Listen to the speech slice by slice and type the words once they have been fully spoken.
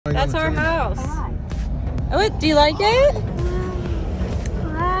That's our house. Oh, do you like it?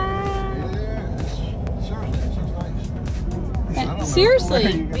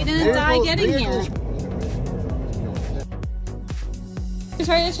 Seriously, we didn't die getting here. Just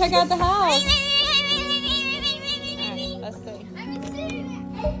ready to check out the house. Alright, let's see.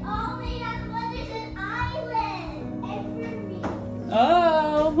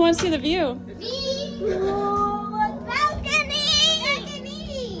 Oh, who wants to see the view? Balcony!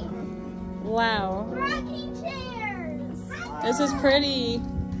 Wow. Rocking chairs! This is pretty.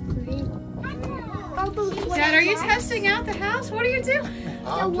 Dad, are you testing out the house? What are you doing?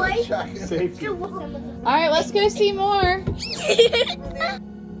 I'm just checking. Safety. Alright, let's go see more.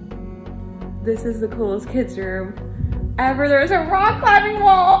 This is the coolest kids' room ever. There's a rock climbing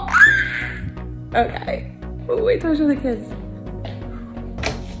wall. Okay. Oh, wait till I show the kids.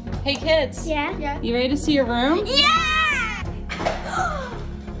 Hey kids. Yeah? Yeah. You ready to see your room? Yeah!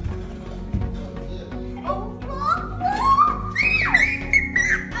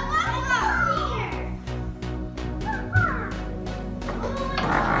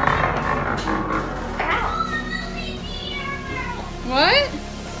 What?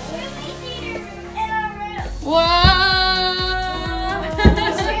 Wow!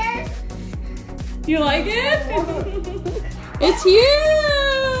 You like it? It's huge!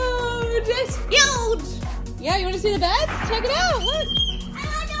 It's huge! Yeah, you want to see the beds? Check it out, look! I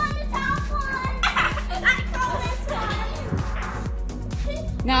want to go on the top one! I call this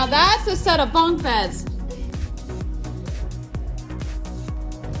one! Now that's a set of bunk beds.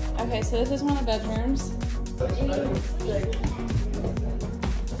 Okay, so this is one of the bedrooms.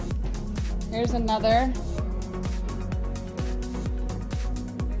 Here's another.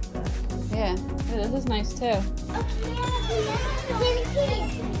 Yeah, ooh, this is nice too.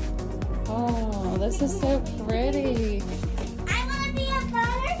 Oh, this is so pretty. I want to be a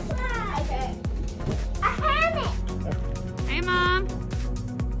butterfly. Okay. A hammock. Hey, Mom.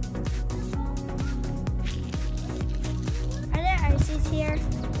 Are there ICEEs here?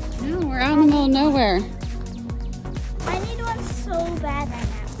 No, we're out in the middle of nowhere. I need one so bad right now.